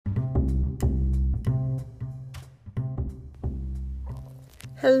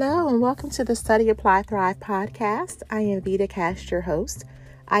Hello and welcome to the Study Apply Thrive podcast. I am Vita Cash, your host.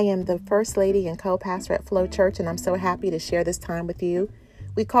 I am the First Lady and co-pastor at Flow Church, and I'm so happy to share this time with you.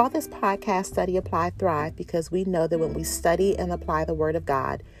 We call this podcast Study Apply Thrive because we know that when we study and apply the Word of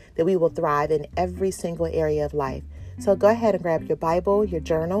God, that we will thrive in every single area of life. So go ahead and grab your Bible, your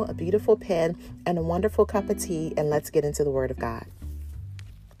journal, a beautiful pen, and a wonderful cup of tea, and let's get into the Word of God.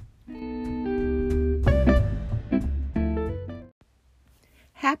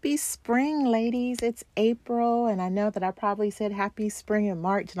 Happy spring, ladies. It's April, and I know that I probably said happy spring in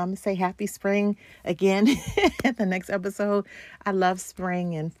March, and I'm going to say happy spring again at the next episode. I love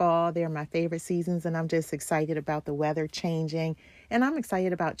spring and fall. They're my favorite seasons, and I'm just excited about the weather changing, and I'm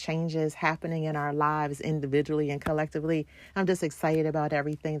excited about changes happening in our lives individually and collectively. I'm just excited about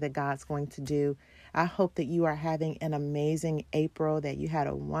everything that God's going to do. I hope that you are having an amazing April, that you had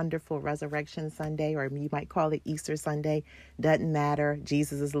a wonderful Resurrection Sunday, or you might call it Easter Sunday. Doesn't matter.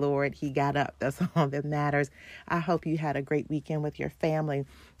 Jesus is Lord. He got up. That's all that matters. I hope you had a great weekend with your family.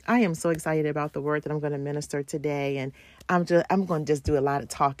 I am so excited about the word that I'm going to minister today. And I'm going to just do a lot of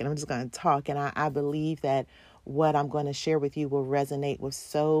talking. I'm just going to talk. And I believe that what I'm going to share with you will resonate with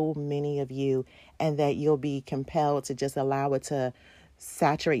so many of you, and that you'll be compelled to just allow it to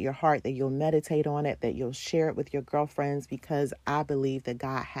saturate your heart, that you'll meditate on it, that you'll share it with your girlfriends, because I believe that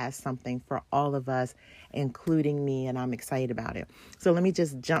God has something for all of us, including me, and I'm excited about it. So let me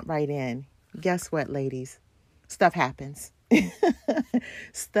just jump right in. Guess what, ladies? Stuff happens.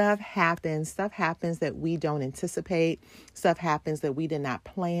 Stuff happens. Stuff happens that we don't anticipate. Stuff happens that we did not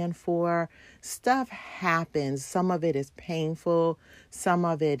plan for. Stuff happens. Some of it is painful. Some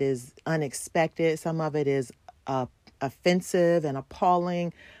of it is unexpected. Some of it is offensive and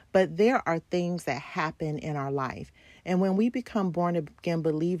appalling, but there are things that happen in our life. And when we become born again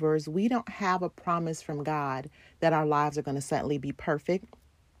believers, we don't have a promise from God that our lives are going to suddenly be perfect.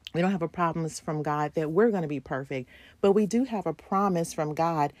 We don't have a promise from God that we're going to be perfect, but we do have a promise from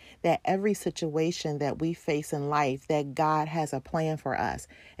God that every situation that we face in life, that God has a plan for us,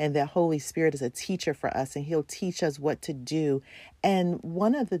 and that Holy Spirit is a teacher for us, and He'll teach us what to do. And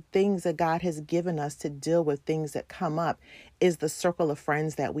one of the things that God has given us to deal with things that come up is the circle of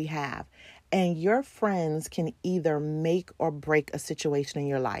friends that we have. And your friends can either make or break a situation in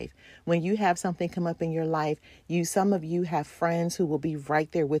your life. When you have something come up in your life, some of you have friends who will be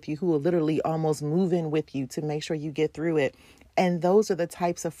right there with you, who will literally almost move in with you to make sure you get through it. And those are the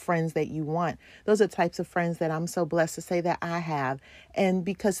types of friends that you want. Those are the types of friends that I'm so blessed to say that I have. And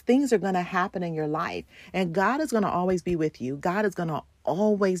because things are going to happen in your life, and God is going to always be with you. God is going to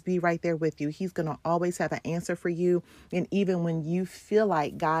always be right there with you. He's going to always have an answer for you. And even when you feel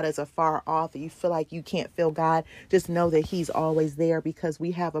like God is afar off, you feel like you can't feel God, just know that He's always there, because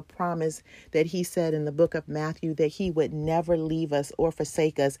we have a promise that He said in the book of Matthew that He would never leave us or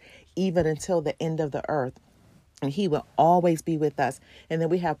forsake us, even until the end of the earth. And He will always be with us. And then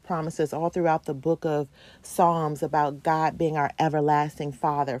we have promises all throughout the book of Psalms about God being our everlasting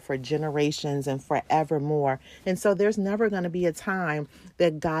Father for generations and forevermore. And so there's never going to be a time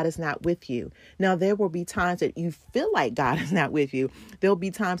that God is not with you. Now, there will be times that you feel like God is not with you. There'll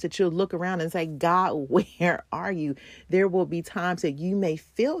be times that you'll look around and say, God, where are you? There will be times that you may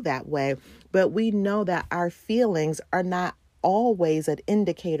feel that way, but we know that our feelings are not always an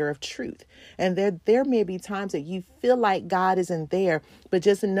indicator of truth. And there may be times that you feel like God isn't there, but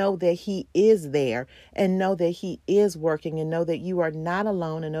just know that He is there, and know that He is working, and know that you are not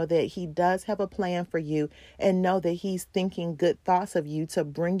alone, and know that He does have a plan for you, and know that He's thinking good thoughts of you to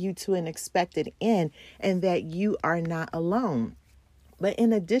bring you to an expected end, and that you are not alone. But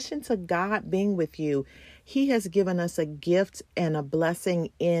in addition to God being with you, He has given us a gift and a blessing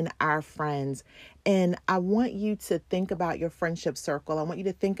in our friends. And I want you to think about your friendship circle. I want you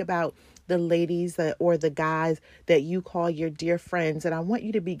to think about the ladies or the guys that you call your dear friends. And I want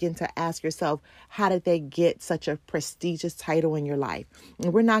you to begin to ask yourself, how did they get such a prestigious title in your life?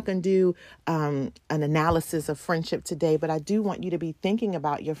 And we're not going to do an analysis of friendship today, but I do want you to be thinking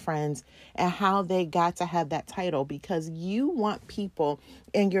about your friends and how they got to have that title, because you want people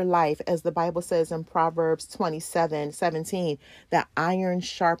in your life, as the Bible says in Proverbs 27:17, that iron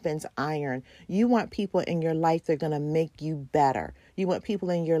sharpens iron. You want people in your life that are going to make you better. You want people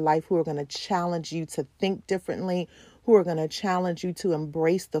in your life who are going to challenge you to think differently, who are going to challenge you to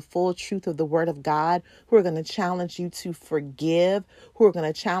embrace the full truth of the Word of God, who are going to challenge you to forgive, who are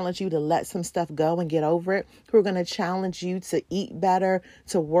going to challenge you to let some stuff go and get over it, who are going to challenge you to eat better,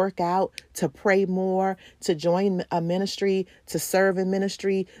 to work out, to pray more, to join a ministry, to serve in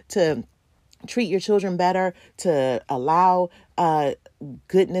ministry, to treat your children better, to allow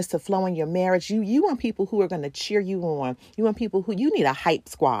goodness to flow in your marriage. You want people who are going to cheer you on. You want people who, you need a hype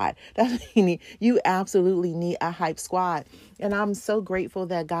squad. That's what you need. You absolutely need a hype squad. And I'm so grateful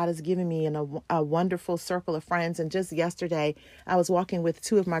that God has given me a wonderful circle of friends. And just yesterday, I was walking with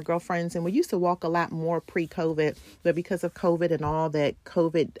two of my girlfriends, and we used to walk a lot more pre-COVID, but because of COVID and all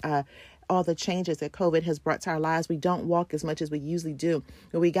the changes that COVID has brought to our lives, we don't walk as much as we usually do.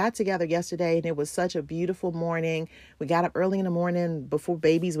 But we got together yesterday, and it was such a beautiful morning. We got up early in the morning before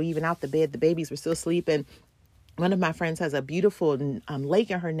babies were even out the bed. The babies were still sleeping. One of my friends has a beautiful lake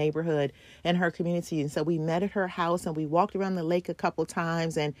in her neighborhood, in her community. And so we met at her house and we walked around the lake a couple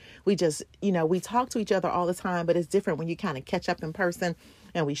times, and we just, we talk to each other all the time, but it's different when you kind of catch up in person.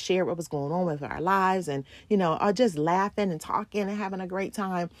 And we shared what was going on with our lives, and, are just laughing and talking and having a great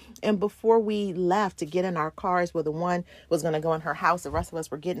time. And before we left to get in our cars, where the one was going to go in her house, the rest of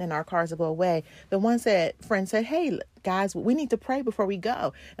us were getting in our cars to go away. The friend said, "Hey, guys, we need to pray before we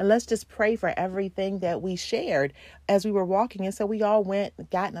go. And let's just pray for everything that we shared as we were walking." And so we all went,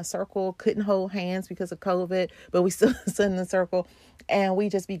 got in a circle, couldn't hold hands because of COVID, but we still stood in a circle. And we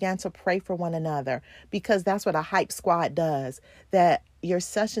just began to pray for one another, because that's what a hype squad does. That your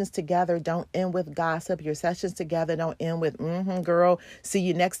sessions together don't end with gossip. Your sessions together don't end with, girl, see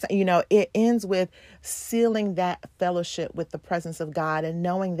you next time. It ends with sealing that fellowship with the presence of God, and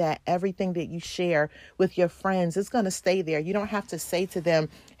knowing that everything that you share with your friends is going to stay there. You don't have to say to them,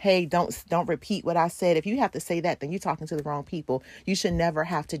 "Hey, don't repeat what I said." If you have to say that, then you're talking to the wrong people. You should never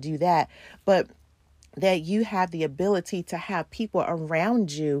have to do that. But that you have the ability to have people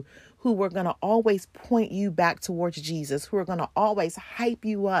around you who are going to always point you back towards Jesus, who are going to always hype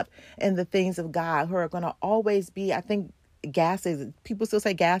you up in the things of God, who are going to always be, I think, people still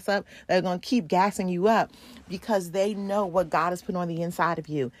say gas up. They're going to keep gassing you up, because they know what God has put on the inside of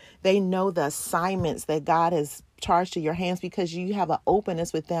you. They know the assignments that God has charged to your hands, because you have an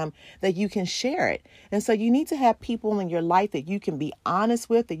openness with them that you can share it. And so you need to have people in your life that you can be honest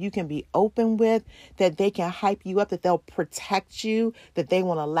with, that you can be open with, that they can hype you up, that they'll protect you, that they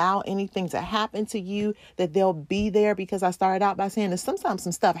won't allow anything to happen to you, that they'll be there. Because I started out by saying that sometimes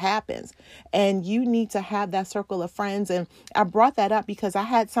some stuff happens, and you need to have that circle of friends. And I brought that up because I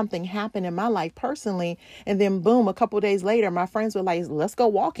had something happen in my life personally, and then boom, a couple of days later, my friends were like, "Let's go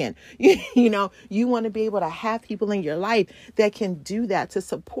walking." You want to be able to have people in your life that can do that to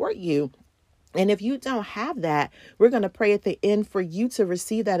support you. And if you don't have that, we're going to pray at the end for you to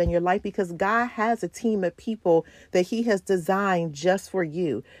receive that in your life, because God has a team of people that he has designed just for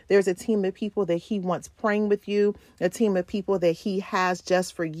you. There's a team of people that he wants praying with you, a team of people that he has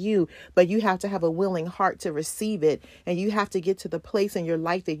just for you, but you have to have a willing heart to receive it. And you have to get to the place in your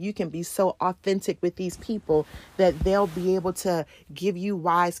life that you can be so authentic with these people that they'll be able to give you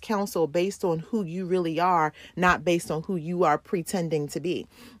wise counsel based on who you really are, not based on who you are pretending to be.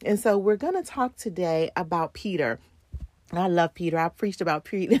 And so we're going to talk today about Peter. I love Peter. I preached about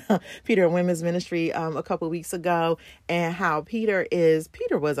Peter in women's ministry a couple of weeks ago, and how Peter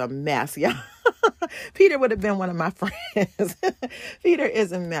was a mess, y'all. Peter would have been one of my friends. Peter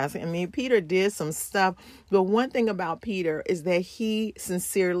is a mess. I mean, Peter did some stuff, but one thing about Peter is that he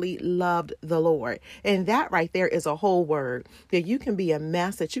sincerely loved the Lord. And that right there is a whole word, that you can be a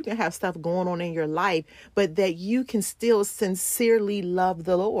mess, that you can have stuff going on in your life, but that you can still sincerely love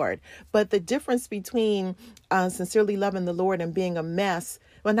the Lord. But the difference between sincerely loving the Lord and being a mess,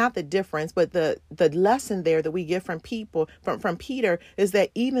 well, not the difference, but the lesson there that we get from Peter is that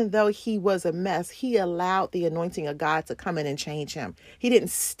even though he was a mess, he allowed the anointing of God to come in and change him. He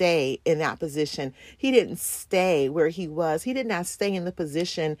didn't stay in that position. He didn't stay where he was. He did not stay in the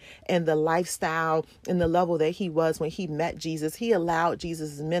position and the lifestyle and the level that he was when he met Jesus. He allowed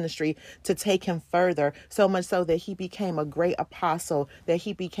Jesus' ministry to take him further, so much so that he became a great apostle, that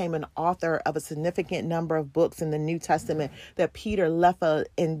he became an author of a significant number of books in the New Testament, that Peter left a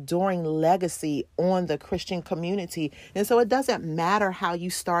enduring legacy on the Christian community. And so it doesn't matter how you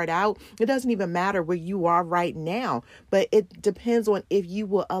start out. It doesn't even matter where you are right now, but it depends on if you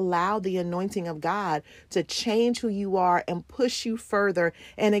will allow the anointing of God to change who you are and push you further.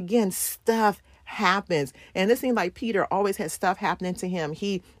 And again, stuff happens. And it seemed like Peter always had stuff happening to him.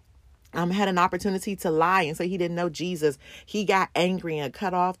 He had an opportunity to lie and say he didn't know Jesus. He got angry and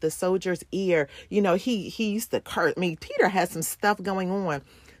cut off the soldier's ear. He used to curse. I mean, Peter has some stuff going on.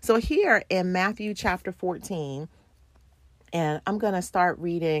 So here in Matthew chapter 14, and I'm going to start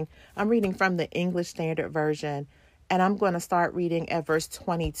reading. I'm reading from the English Standard Version, and I'm going to start reading at verse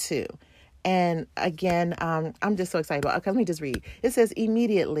 22. And again, I'm just so excited about it. Okay, let me just read. It says,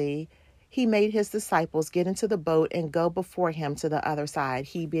 "Immediately he made his disciples get into the boat and go before him to the other side,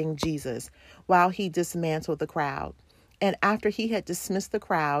 he being Jesus, while he dismantled the crowd. And after he had dismissed the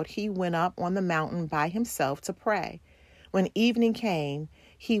crowd, he went up on the mountain by himself to pray. When evening came,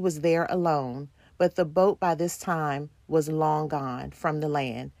 he was there alone, but the boat by this time was long gone from the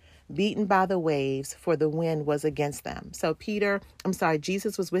land, beaten by the waves, for the wind was against them. So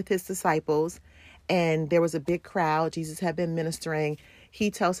Jesus was with his disciples, and there was a big crowd. Jesus had been ministering. He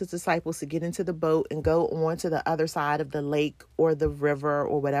tells his disciples to get into the boat and go on to the other side of the lake or the river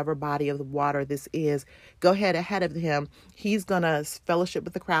or whatever body of water this is. Go ahead of him. He's going to fellowship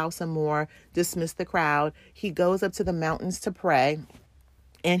with the crowd some more, dismiss the crowd. He goes up to the mountains to pray,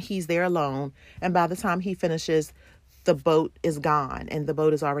 and he's there alone. And by the time he finishes, the boat is gone, and the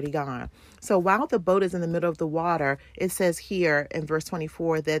boat is already gone. So while the boat is in the middle of the water, it says here in verse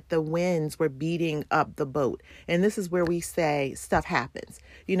 24 that the winds were beating up the boat. And this is where we say stuff happens.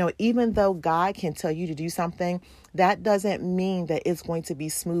 Even though God can tell you to do something, that doesn't mean that it's going to be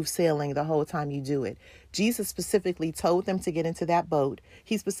smooth sailing the whole time you do it. Jesus specifically told them to get into that boat.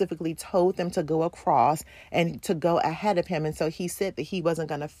 He specifically told them to go across and to go ahead of him. And so he said that he wasn't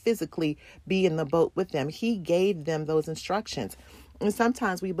going to physically be in the boat with them. He gave them those instructions. And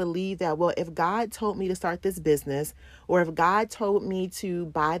sometimes we believe that, well, if God told me to start this business, or if God told me to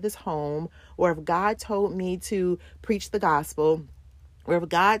buy this home, or if God told me to preach the gospel, or if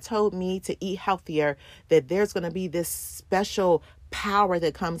God told me to eat healthier, that there's going to be this special power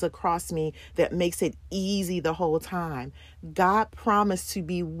that comes across me that makes it easy the whole time. God promised to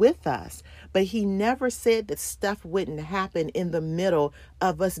be with us, but he never said that stuff wouldn't happen in the middle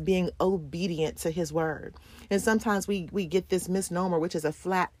of us being obedient to his word. And sometimes we get this misnomer, which is a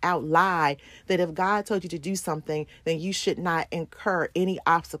flat out lie, that if God told you to do something, then you should not incur any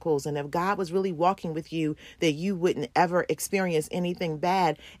obstacles. And if God was really walking with you, that you wouldn't ever experience anything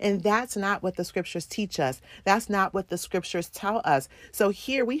bad. And that's not what the scriptures teach us. That's not what the scriptures tell us. So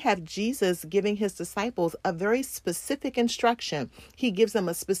here we have Jesus giving his disciples a very specific instruction. He gives them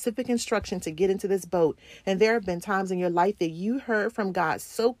a specific instruction to get into this boat. And there have been times in your life that you heard from God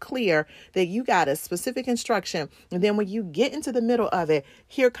so clear that you got a specific instruction. And then when you get into the middle of it,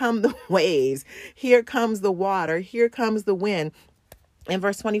 here come the waves, here comes the water, here comes the wind. And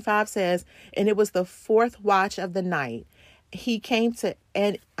verse 25 says, and it was the fourth watch of the night.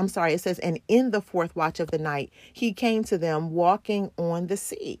 And in the fourth watch of the night, he came to them walking on the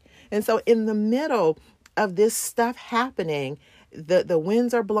sea. And so in the middle of this stuff happening, the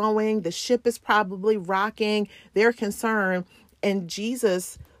winds are blowing, the ship is probably rocking, they're concerned. And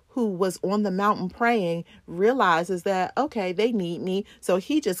Jesus, who was on the mountain praying, realizes that, okay, they need me. So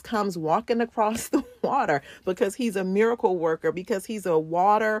he just comes walking across the water because he's a miracle worker, because he's a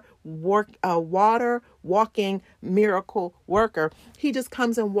water walking miracle worker. He just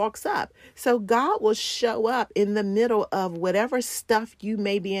comes and walks up. So God will show up in the middle of whatever stuff you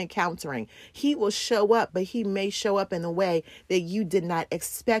may be encountering. He will show up, but he may show up in a way that you did not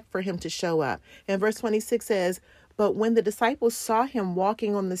expect for him to show up. And verse 26 says, but when the disciples saw him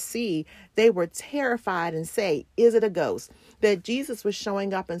walking on the sea, they were terrified and say, is it a ghost? That Jesus was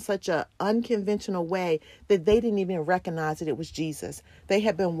showing up in such an unconventional way that they didn't even recognize that it was Jesus. They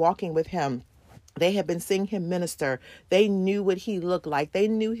had been walking with him. They had been seeing him minister. They knew what he looked like. They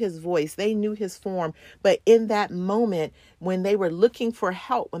knew his voice. They knew his form. But in that moment, when they were looking for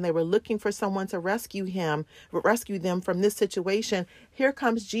help, when they were looking for someone to rescue them from this situation, here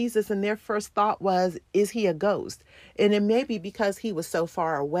comes Jesus. And their first thought was, is he a ghost? And it may be because he was so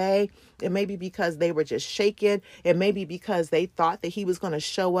far away. It may be because they were just shaken. It may be because they thought that he was going to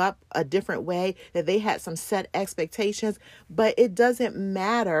show up a different way, that they had some set expectations. But it doesn't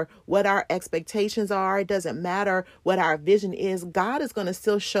matter what our expectations are. It doesn't matter what our vision is. God is going to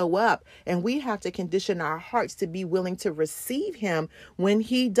still show up. And we have to condition our hearts to be willing to receive him when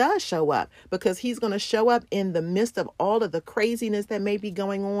he does show up, because he's going to show up in the midst of all of the craziness that may be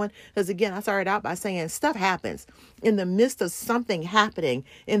going on. Because again, I started out by saying stuff happens. In the midst of something happening,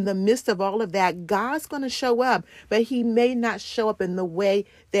 in the midst of all of that, God's going to show up, but he may not show up in the way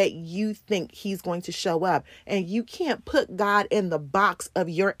that you think he's going to show up. And you can't put God in the box of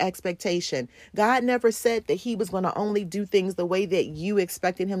your expectation. God never said that he was going to only do things the way that you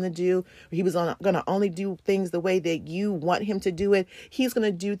expected him to do, or he was going to only do things the way that you want him to do it. He's going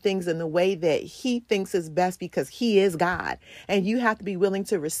to do things in the way that he thinks is best, because he is God. And you have to be willing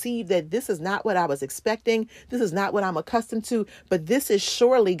to receive that this is not what I was expecting. This is not what I'm accustomed to, but this is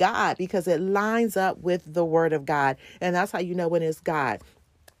surely God, because it lines up with the word of God. And that's how you know when it's God.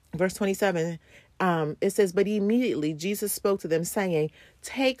 Verse 27, it says, but immediately Jesus spoke to them saying,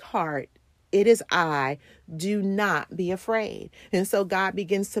 take heart, it is I. Do not be afraid. And so God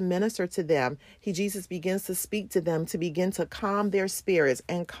begins to minister to them. Jesus begins to speak to them to begin to calm their spirits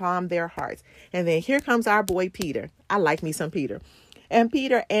and calm their hearts. And then here comes our boy Peter. I like me some Peter. And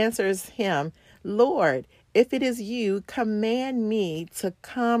Peter answers him, Lord, if it is you, command me to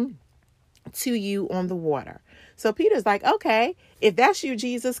come to you on the water. So Peter's like, okay, if that's you,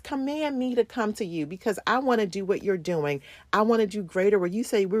 Jesus, command me to come to you because I want to do what you're doing. I want to do greater where you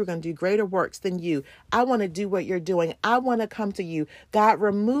say we were going to do greater works than you. I want to do what you're doing. I want to come to you. God,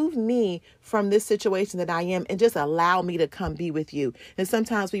 remove me from this situation that I am and just allow me to come be with you. And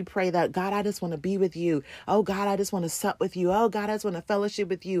sometimes we pray that, God, I just want to be with you. Oh, God, I just want to sup with you. Oh, God, I just want to fellowship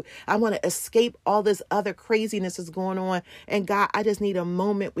with you. I want to escape all this other craziness that's going on. And God, I just need a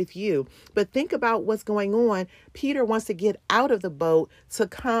moment with you. But think about what's going on. Peter wants to get out of the boat to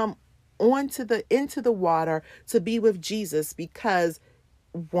come into the water to be with Jesus because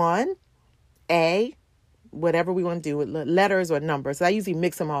whatever we want to do with letters or numbers. So I usually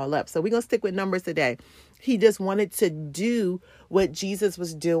mix them all up. So we're going to stick with numbers today. He just wanted to do what Jesus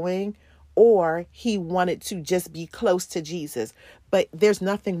was doing, or he wanted to just be close to Jesus. But there's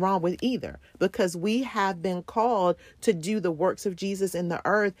nothing wrong with either because we have been called to do the works of Jesus in the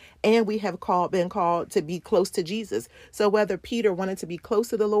earth, and we have been called to be close to Jesus. So whether Peter wanted to be close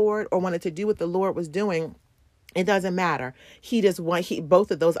to the Lord or wanted to do what the Lord was doing, it doesn't matter.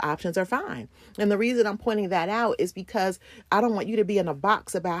 Both of those options are fine. And the reason I'm pointing that out is because I don't want you to be in a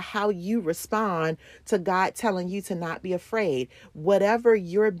box about how you respond to God telling you to not be afraid. Whatever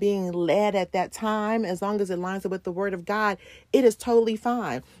you're being led at that time, as long as it lines up with the word of God, it is totally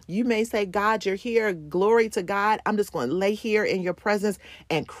fine. You may say, God, you're here. Glory to God. I'm just going to lay here in your presence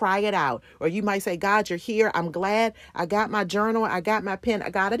and cry it out. Or you might say, God, you're here. I'm glad. I got my journal. I got my pen.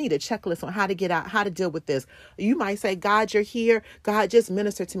 God, I need a checklist on how to get out, how to deal with this. You might say, God, you're here. God, just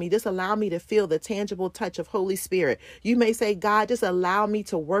minister to me. Just allow me to feel the tangible touch of Holy Spirit. You may say, God, just allow me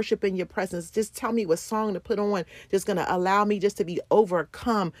to worship in your presence. Just tell me what song to put on. Just going to allow me just to be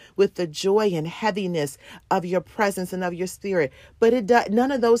overcome with the joy and heaviness of your presence and of your spirit. But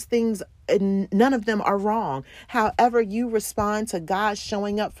none of those things, none of them are wrong. However you respond to God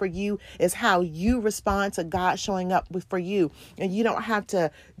showing up for you is how you respond to God showing up for you. And you don't have to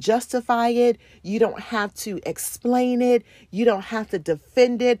justify it. You don't have to explain it. You don't have to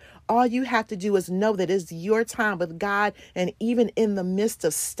defend it. All you have to do is know that it's your time with God. And even in the midst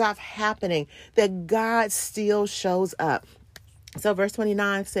of stuff happening, that God still shows up. So verse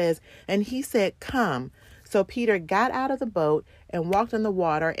 29 says, and he said, come. So Peter got out of the boat and walked on the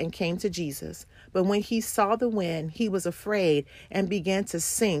water and came to Jesus. But when he saw the wind, he was afraid and began to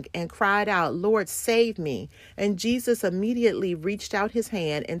sink and cried out, Lord, save me. And Jesus immediately reached out his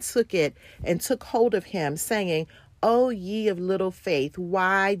hand and took it and took hold of him, saying, O ye of little faith,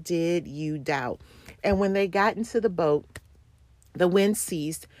 why did you doubt? And when they got into the boat, the wind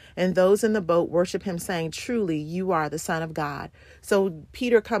ceased, and those in the boat worship him, saying, truly, you are the Son of God. So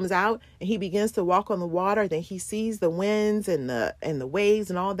Peter comes out and he begins to walk on the water. Then he sees the winds and the waves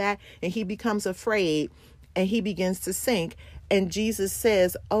and all that, and he becomes afraid and he begins to sink. And Jesus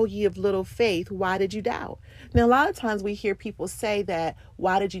says, oh, ye of little faith, why did you doubt? Now, a lot of times we hear people say that,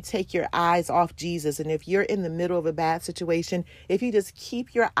 why did you take your eyes off Jesus? And if you're in the middle of a bad situation, if you just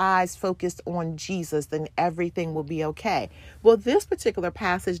keep your eyes focused on Jesus, then everything will be okay. Well, this particular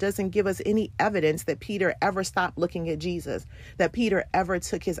passage doesn't give us any evidence that Peter ever stopped looking at Jesus, that Peter ever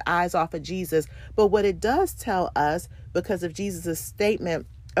took his eyes off of Jesus. But what it does tell us, because of Jesus' statement,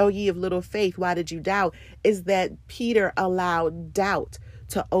 O ye of little faith, why did you doubt? Is that Peter allowed doubt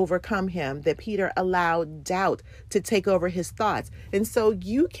to overcome him, that Peter allowed doubt to take over his thoughts. And so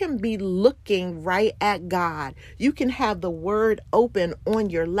you can be looking right at God. You can have the word open on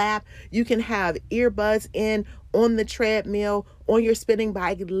your lap. You can have earbuds in on the treadmill, on your spinning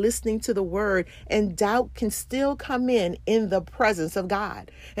bike, listening to the word, and doubt can still come in the presence of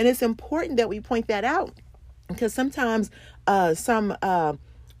God. And it's important that we point that out, because sometimes some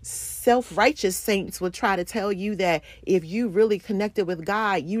self-righteous saints will try to tell you that if you really connected with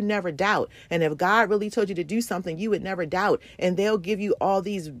God, you never doubt. And if God really told you to do something, you would never doubt. And they'll give you all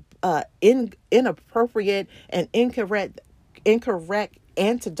these inappropriate and incorrect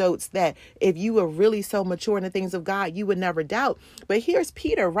antidotes that if you were really so mature in the things of God, you would never doubt. But here's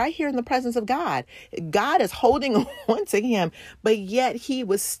Peter right here in the presence of God. God is holding on to him, but yet he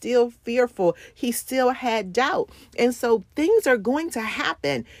was still fearful. He still had doubt. And so things are going to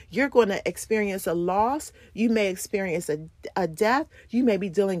happen. You're going to experience a loss. You may experience a death. You may be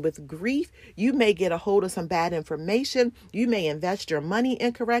dealing with grief. You may get a hold of some bad information. You may invest your money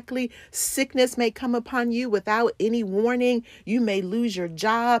incorrectly. Sickness may come upon you without any warning. You may lose your your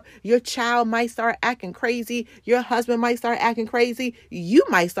job, your child might start acting crazy. Your husband might start acting crazy. You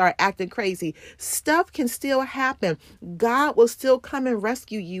might start acting crazy. Stuff can still happen. God will still come and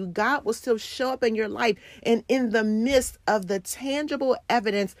rescue you. God will still show up in your life. And in the midst of the tangible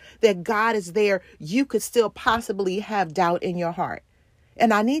evidence that God is there, you could still possibly have doubt in your heart.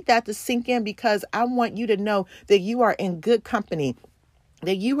 And I need that to sink in, because I want you to know that you are in good company.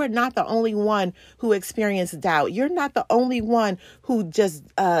 That you are not the only one who experienced doubt. You're not the only one who just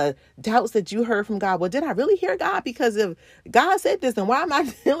doubts that you heard from God. Well, did I really hear God? Because if God said this, then why am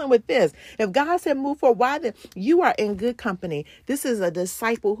I dealing with this? If God said move forward, why then? You are in good company. This is a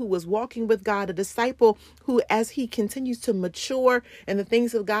disciple who was walking with God, a disciple who, as he continues to mature in the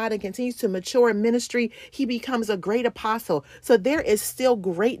things of God and continues to mature in ministry, he becomes a great apostle. So there is still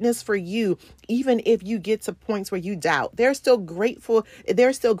greatness for you, even if you get to points where you doubt. There's still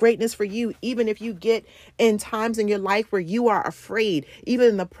greatness for you, even if you get in times in your life where you are afraid, even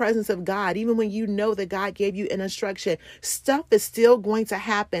in the presence of God, even when you know that God gave you an instruction. Stuff is still going to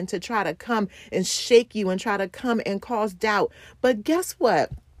happen to try to come and shake you and try to come and cause doubt. But guess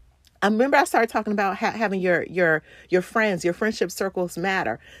what? I remember I started talking about having your friends, your friendship circles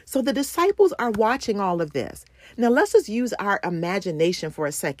matter. So the disciples are watching all of this. Now let's just use our imagination for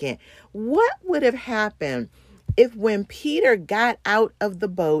a second. What would have happened if, when Peter got out of the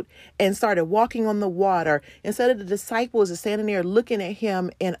boat and started walking on the water, instead of the disciples standing there looking at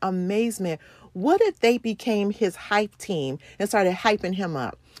him in amazement, what if they became his hype team and started hyping him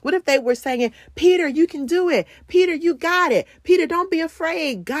up? What if they were saying, Peter, you can do it. Peter, you got it. Peter, don't be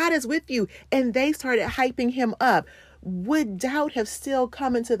afraid. God is with you. And they started hyping him up. Would doubt have still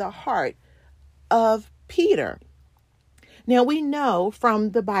come into the heart of Peter? Now, we know from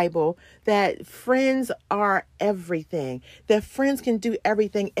the Bible that friends are everything, that friends can do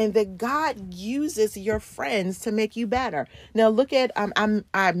everything, and that God uses your friends to make you better. Now, look at,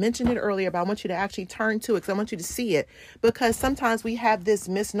 I mentioned it earlier, but I want you to actually turn to it because I want you to see it, because sometimes we have this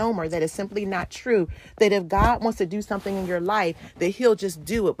misnomer that is simply not true, that if God wants to do something in your life, that he'll just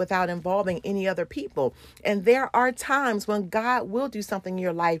do it without involving any other people. And there are times when God will do something in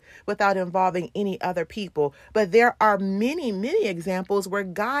your life without involving any other people. But there are many examples where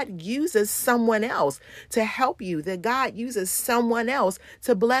God uses someone else to help you, that God uses someone else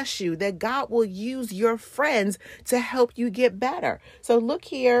to bless you, that God will use your friends to help you get better. So look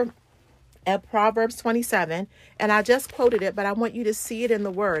here at Proverbs 27, and I just quoted it, but I want you to see it in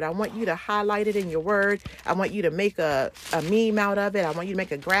the word. I want you to highlight it in your word. I want you to make a meme out of it. I want you to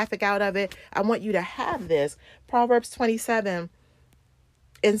make a graphic out of it. I want you to have this. Proverbs 27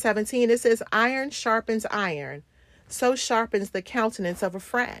 and 17, it says, iron sharpens iron, so sharpens the countenance of a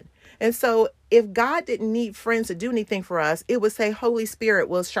friend. And so if God didn't need friends to do anything for us, it would say Holy Spirit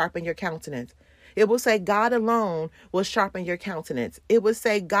will sharpen your countenance. It will say God alone will sharpen your countenance. It would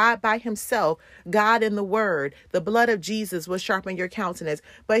say God by himself, God in the word, the blood of Jesus will sharpen your countenance.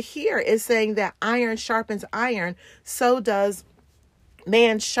 But here it's saying that iron sharpens iron, so does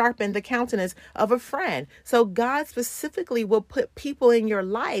man sharpen the countenance of a friend. So God specifically will put people in your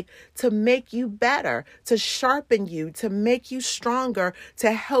life to make you better, to sharpen you, to make you stronger,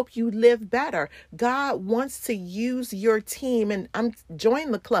 to help you live better. God wants to use your team, and join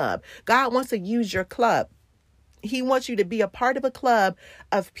the club. God wants to use your club. He wants you to be a part of a club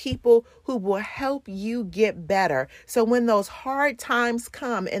of people who will help you get better. So when those hard times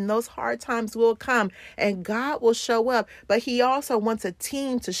come, and those hard times will come, and God will show up, but he also wants a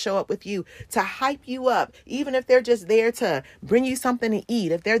team to show up with you, to hype you up, even if they're just there to bring you something to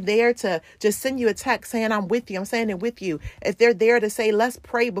eat, if they're there to just send you a text saying, I'm with you, I'm standing with you, if they're there to say, let's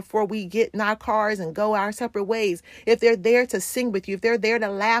pray before we get in our cars and go our separate ways, if they're there to sing with you, if they're there to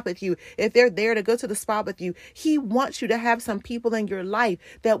laugh with you, if they're there to go to the spa with you, he wants you to have some people in your life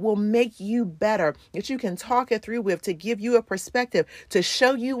that will make you better, that you can talk it through with, to give you a perspective, to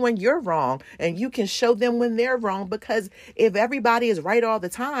show you when you're wrong, and you can show them when they're wrong. Because if everybody is right all the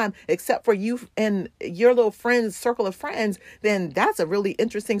time, except for you and your little friends, circle of friends, then that's a really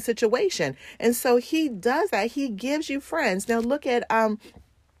interesting situation. And so he does that. He gives you friends. Now look at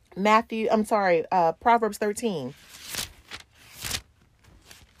Proverbs 13.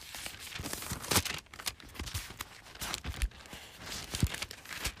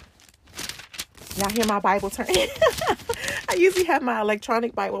 Now hear my Bible turn. I usually have my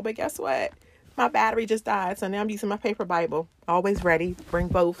electronic Bible, but guess what? My battery just died, so now I'm using my paper Bible. Always ready. Bring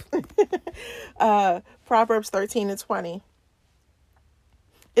both. Proverbs 13 and 20.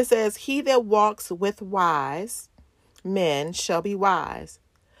 It says, he that walks with wise men shall be wise,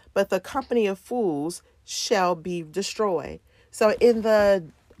 but the company of fools shall be destroyed. So in the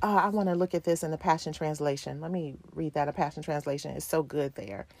I want to look at this in the Passion Translation. Let me read that. A Passion Translation is so good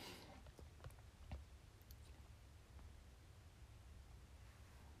there.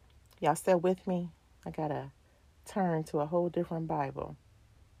 Y'all still with me? I got to turn to a whole different Bible.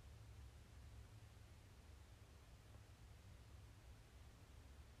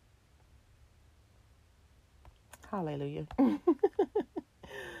 Hallelujah.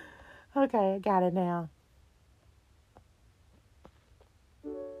 Okay, I got it now.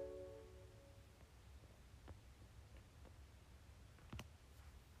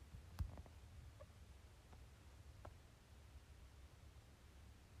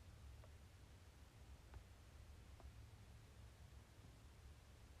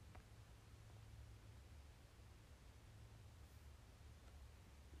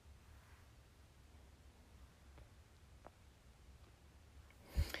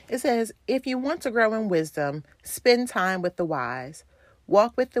 It says, if you want to grow in wisdom, spend time with the wise.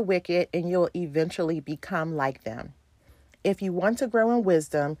 Walk with the wicked, and you'll eventually become like them. If you want to grow in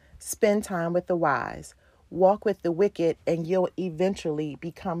wisdom, spend time with the wise. Walk with the wicked, and you'll eventually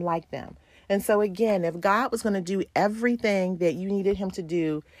become like them. And so again, if God was going to do everything that you needed him to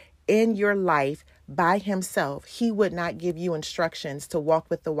do in your life by himself, he would not give you instructions to walk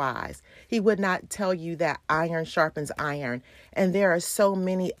with the wise. He would not tell you that iron sharpens iron. And there are so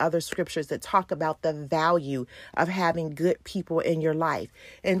many other scriptures that talk about the value of having good people in your life.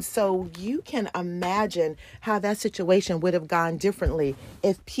 And so you can imagine how that situation would have gone differently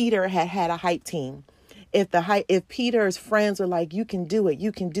if Peter had had a hype team. If Peter's friends were like, you can do it,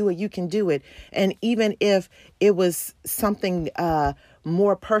 you can do it, you can do it. And even if it was something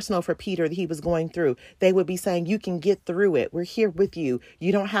more personal for Peter that he was going through, they would be saying, you can get through it. We're here with you.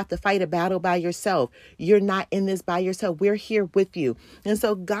 You don't have to fight a battle by yourself. You're not in this by yourself. We're here with you. And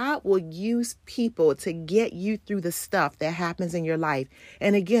so God will use people to get you through the stuff that happens in your life.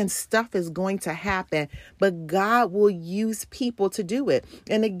 And again, stuff is going to happen, but God will use people to do it.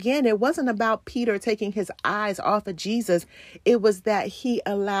 And again, it wasn't about Peter taking his eyes off of Jesus. It was that he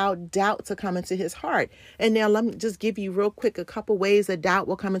allowed doubt to come into his heart. And now let me just give you real quick a couple ways that doubt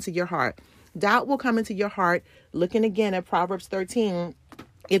will come into your heart. Doubt will come into your heart, looking again at Proverbs 13,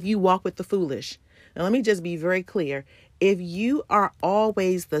 if you walk with the foolish. Now, let me just be very clear. If you are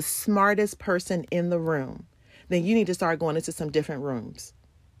always the smartest person in the room, then you need to start going into some different rooms.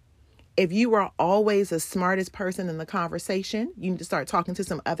 If you are always the smartest person in the conversation, you need to start talking to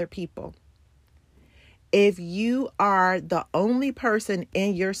some other people. If you are the only person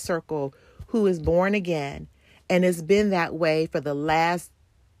in your circle who is born again, and it's been that way for the last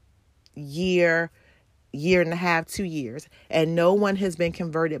year and a half, 2 years, and no one has been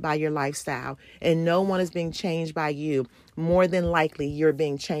converted by your lifestyle, and no one is being changed by you, more than likely you're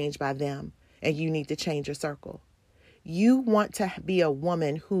being changed by them, and you need to change your circle. You want to be a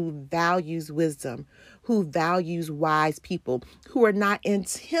woman who values wisdom, who values wise people, who are not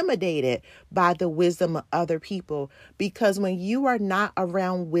intimidated by the wisdom of other people. Because when you are not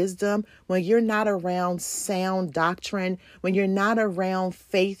around wisdom, when you're not around sound doctrine, when you're not around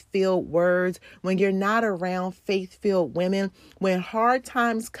faith-filled words, when you're not around faith-filled women, when hard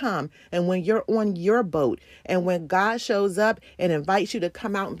times come and when you're on your boat and when God shows up and invites you to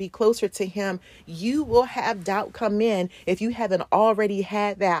come out and be closer to him, you will have doubt come in if you haven't already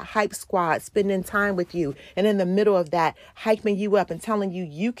had that hype squad spending time with you, and in the middle of that, hyping you up and telling you,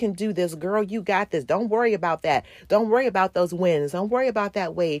 you can do this, girl, you got this. Don't worry about that. Don't worry about those wins. Don't worry about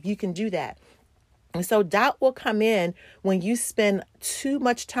that wave. You can do that. And so doubt will come in when you spend too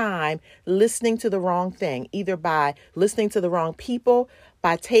much time listening to the wrong thing, either by listening to the wrong people,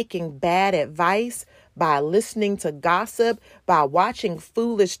 by taking bad advice, by listening to gossip, by watching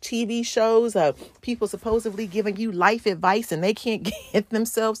foolish TV shows of people supposedly giving you life advice and they can't get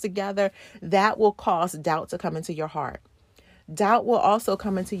themselves together. That will cause doubt to come into your heart. Doubt will also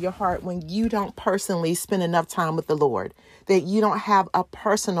come into your heart when you don't personally spend enough time with the Lord, that you don't have a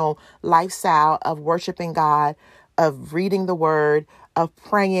personal lifestyle of worshiping God, of reading the word, of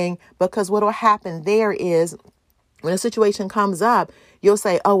praying, because what will happen there is when a situation comes up, you'll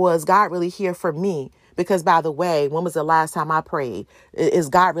say, oh, well, is God really here for me? Because, by the way, when was the last time I prayed? Is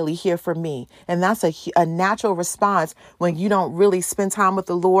God really here for me? And that's a natural response when you don't really spend time with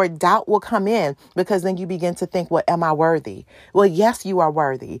the Lord. Doubt will come in because then you begin to think, well, am I worthy? Well, yes, you are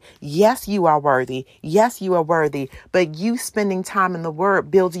worthy. Yes, you are worthy. Yes, you are worthy. But you spending time in the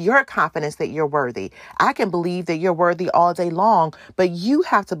word builds your confidence that you're worthy. I can believe that you're worthy all day long, but you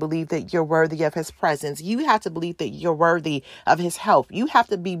have to believe that you're worthy of his presence. You have to believe that you're worthy of his help. You have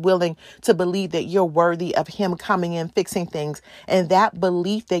to be willing to believe that you're worthy of him coming in, fixing things. And that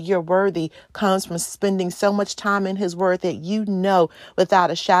belief that you're worthy comes from spending so much time in his word that you know without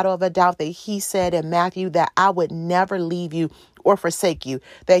a shadow of a doubt that he said in Matthew that I would never leave you or forsake you.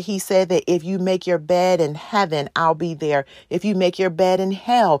 That he said that if you make your bed in heaven, I'll be there. If you make your bed in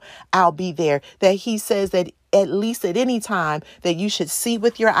hell, I'll be there. That he says that at least at any time that you should see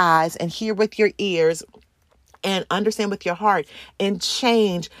with your eyes and hear with your ears and understand with your heart and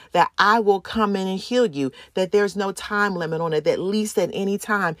change, that I will come in and heal you, that there's no time limit on it, that at least at any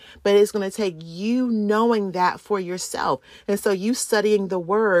time. But it's going to take you knowing that for yourself. And so you studying the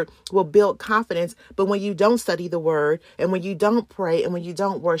word will build confidence. But when you don't study the word and when you don't pray and when you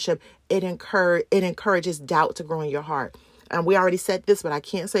don't worship, it encourages doubt to grow in your heart. And we already said this, but I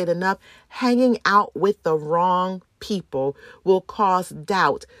can't say it enough. Hanging out with the wrong people will cause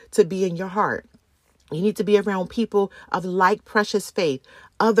doubt to be in your heart. You need to be around people of like precious faith,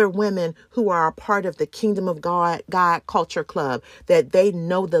 other women who are a part of the Kingdom of God Culture Club, that they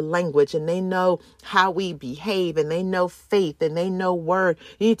know the language and they know how we behave and they know faith and they know word.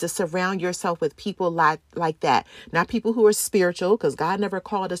 You need to surround yourself with people like that. Not people who are spiritual, because God never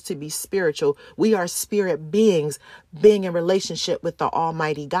called us to be spiritual. We are spirit beings being in relationship with the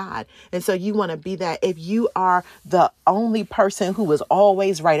Almighty God. And so you want to be that. If you are the only person who is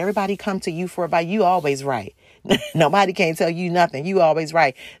always right, everybody come to you for advice, you always right. Nobody can tell you nothing. You always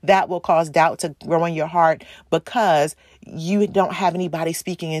right. That will cause doubt to grow in your heart because you don't have anybody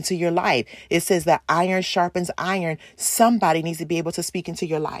speaking into your life. It says that iron sharpens iron. Somebody needs to be able to speak into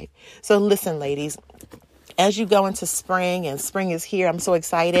your life. So listen, ladies, as you go into spring and spring is here, I'm so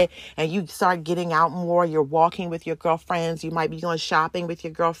excited, and you start getting out more. You're walking with your girlfriends. You might be going shopping with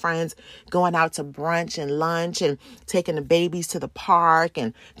your girlfriends, going out to brunch and lunch and taking the babies to the park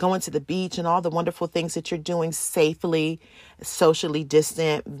and going to the beach and all the wonderful things that you're doing safely, socially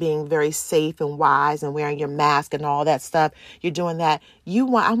distant, being very safe and wise and wearing your mask and all that stuff. You're doing that.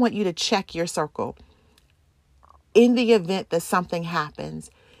 I want you to check your circle. In the event that something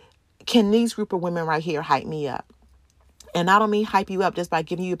happens, can these group of women right here hype me up? And I don't mean hype you up just by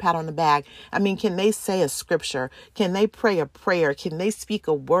giving you a pat on the back. I mean, can they say a scripture? Can they pray a prayer? Can they speak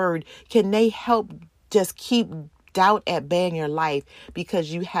a word? Can they help just keep doubt at bay in your life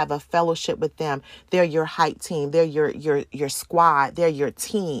because you have a fellowship with them? They're your hype team. They're your squad. They're your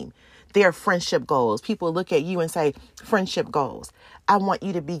team. They're friendship goals. People look at you and say, friendship goals. I want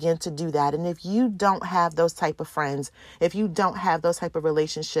you to begin to do that. And if you don't have those type of friends, if you don't have those type of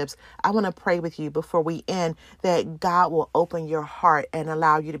relationships, I want to pray with you before we end that God will open your heart and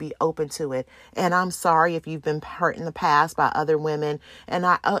allow you to be open to it. And I'm sorry if you've been hurt in the past by other women. And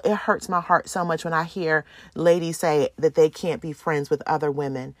it hurts my heart so much when I hear ladies say that they can't be friends with other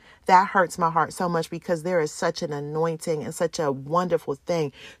women. That hurts my heart so much because there is such an anointing and such a wonderful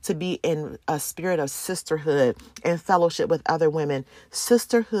thing to be in a spirit of sisterhood and fellowship with other women.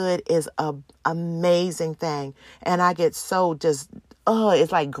 Sisterhood is an amazing thing. And I get so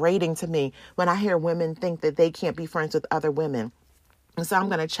it's like grating to me when I hear women think that they can't be friends with other women. And so I'm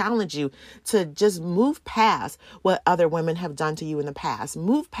going to challenge you to just move past what other women have done to you in the past.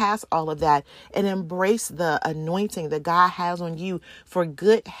 Move past all of that and embrace the anointing that God has on you for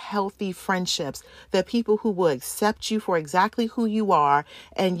good, healthy friendships, that people who will accept you for exactly who you are,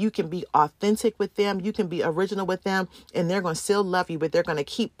 and you can be authentic with them. You can be original with them, and they're going to still love you, but they're going to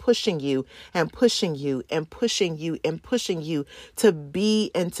keep pushing you and pushing you and pushing you and pushing you to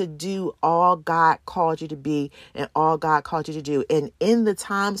be and to do all God called you to be and all God called you to do. And in the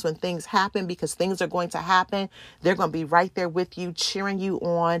times when things happen, because things are going to happen, they're going to be right there with you, cheering you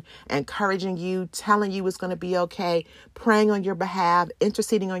on, encouraging you, telling you it's going to be okay, praying on your behalf,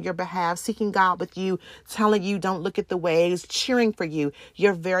 interceding on your behalf, seeking God with you, telling you don't look at the waves, cheering for you,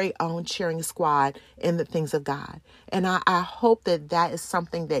 your very own cheering squad in the things of God. And I hope that that is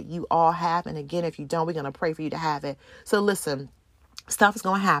something that you all have. And again, if you don't, we're going to pray for you to have it. So listen, stuff is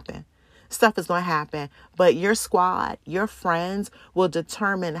going to happen. Stuff is going to happen, but your squad, your friends will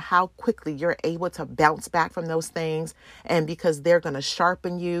determine how quickly you're able to bounce back from those things. And because they're going to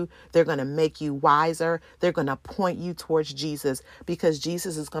sharpen you, they're going to make you wiser. They're going to point you towards Jesus, because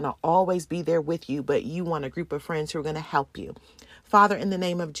Jesus is going to always be there with you. But you want a group of friends who are going to help you. Father, in the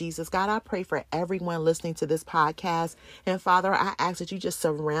name of Jesus, God, I pray for everyone listening to this podcast. And Father, I ask that you just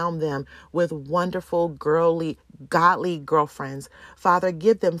surround them with wonderful, girly, godly girlfriends. Father,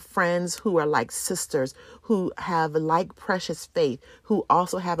 give them friends who are like sisters, who have like precious faith, who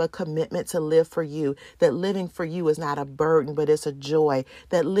also have a commitment to live for you, that living for you is not a burden, but it's a joy,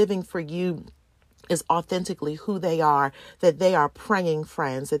 that living for you is authentically who they are, that they are praying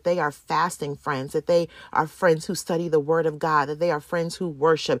friends, that they are fasting friends, that they are friends who study the word of God, that they are friends who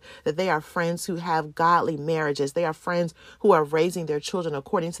worship, that they are friends who have godly marriages. They are friends who are raising their children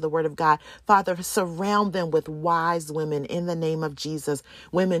according to the word of God. Father, surround them with wise women in the name of Jesus,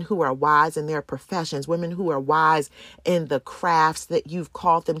 women who are wise in their professions, women who are wise in the crafts that you've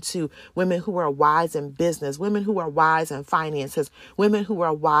called them to, women who are wise in business, women who are wise in finances, women who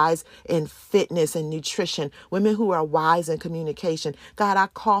are wise in fitness and nutrition, women who are wise in communication. God, I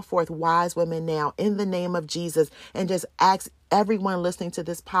call forth wise women now in the name of Jesus, and just ask everyone listening to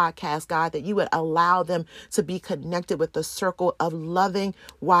this podcast, God, that you would allow them to be connected with the circle of loving,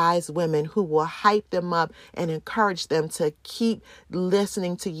 wise women who will hype them up and encourage them to keep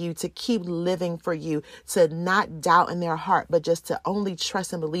listening to you, to keep living for you, to not doubt in their heart, but just to only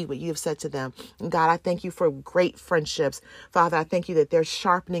trust and believe what you have said to them. And God, I thank you for great friendships. Father, I thank you that they're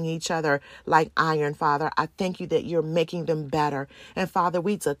sharpening each other like iron, Father. I thank you that you're making them better. And Father,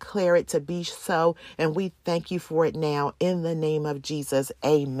 we declare it to be so, and we thank you for it now in the name of Jesus.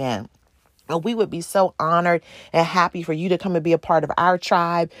 Amen. And we would be so honored and happy for you to come and be a part of our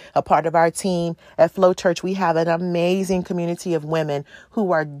tribe, a part of our team. At Flow Church, we have an amazing community of women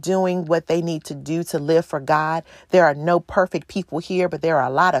who are doing what they need to do to live for God. There are no perfect people here, but there are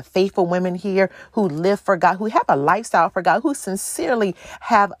a lot of faithful women here who live for God, who have a lifestyle for God, who sincerely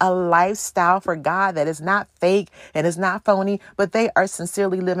have a lifestyle for God that is not fake and is not phony, but they are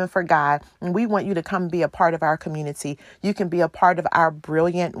sincerely living for God. And we want you to come be a part of our community. You can be a part of our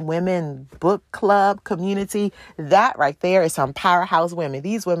Brilliant Women book club community. That right there is some powerhouse women.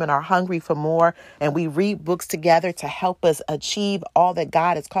 These women are hungry for more, and we read books together to help us achieve all that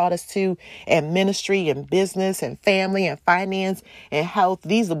God has called us to in ministry and business and family and finance and health.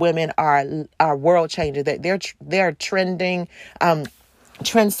 These women are world changers. They're trending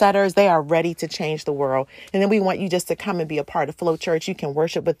trendsetters. They are ready to change the world. And then we want you just to come and be a part of Flow Church. You can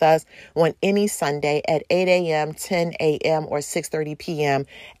worship with us on any Sunday at 8 a.m., 10 a.m., or 6:30 p.m.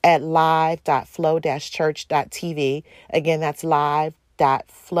 at live.flow-church.tv. Again, that's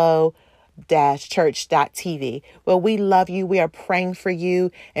live.flow-church.tv. Well, we love you. We are praying for you,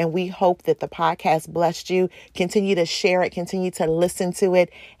 and we hope that the podcast blessed you. Continue to share it. Continue to listen to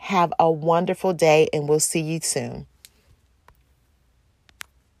it. Have a wonderful day, and we'll see you soon.